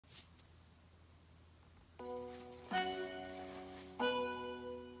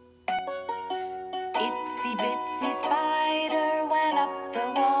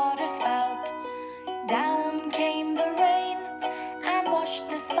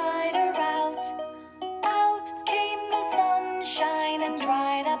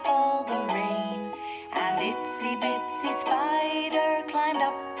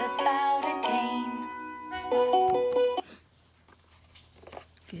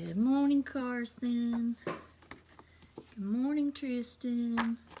Good morning, Carson. Good morning,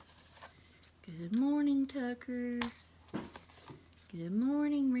 Tristan. Good morning, Tucker. Good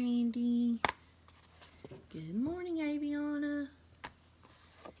morning, Randy. Good morning, Aviana.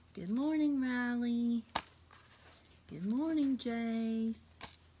 Good morning, Riley. Good morning, Jace.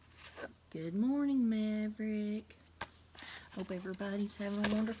 Good morning, Maverick. Hope everybody's having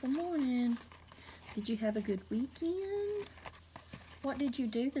a wonderful morning. Did you have a good weekend? What did you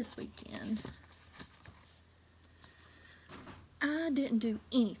do this weekend? I didn't do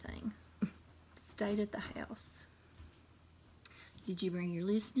anything. Stayed at the house. Did you bring your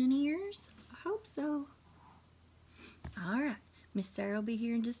listening ears? I hope so. All right. Miss Sarah will be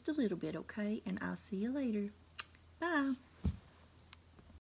here in just a little bit, okay? And I'll see you later. Bye.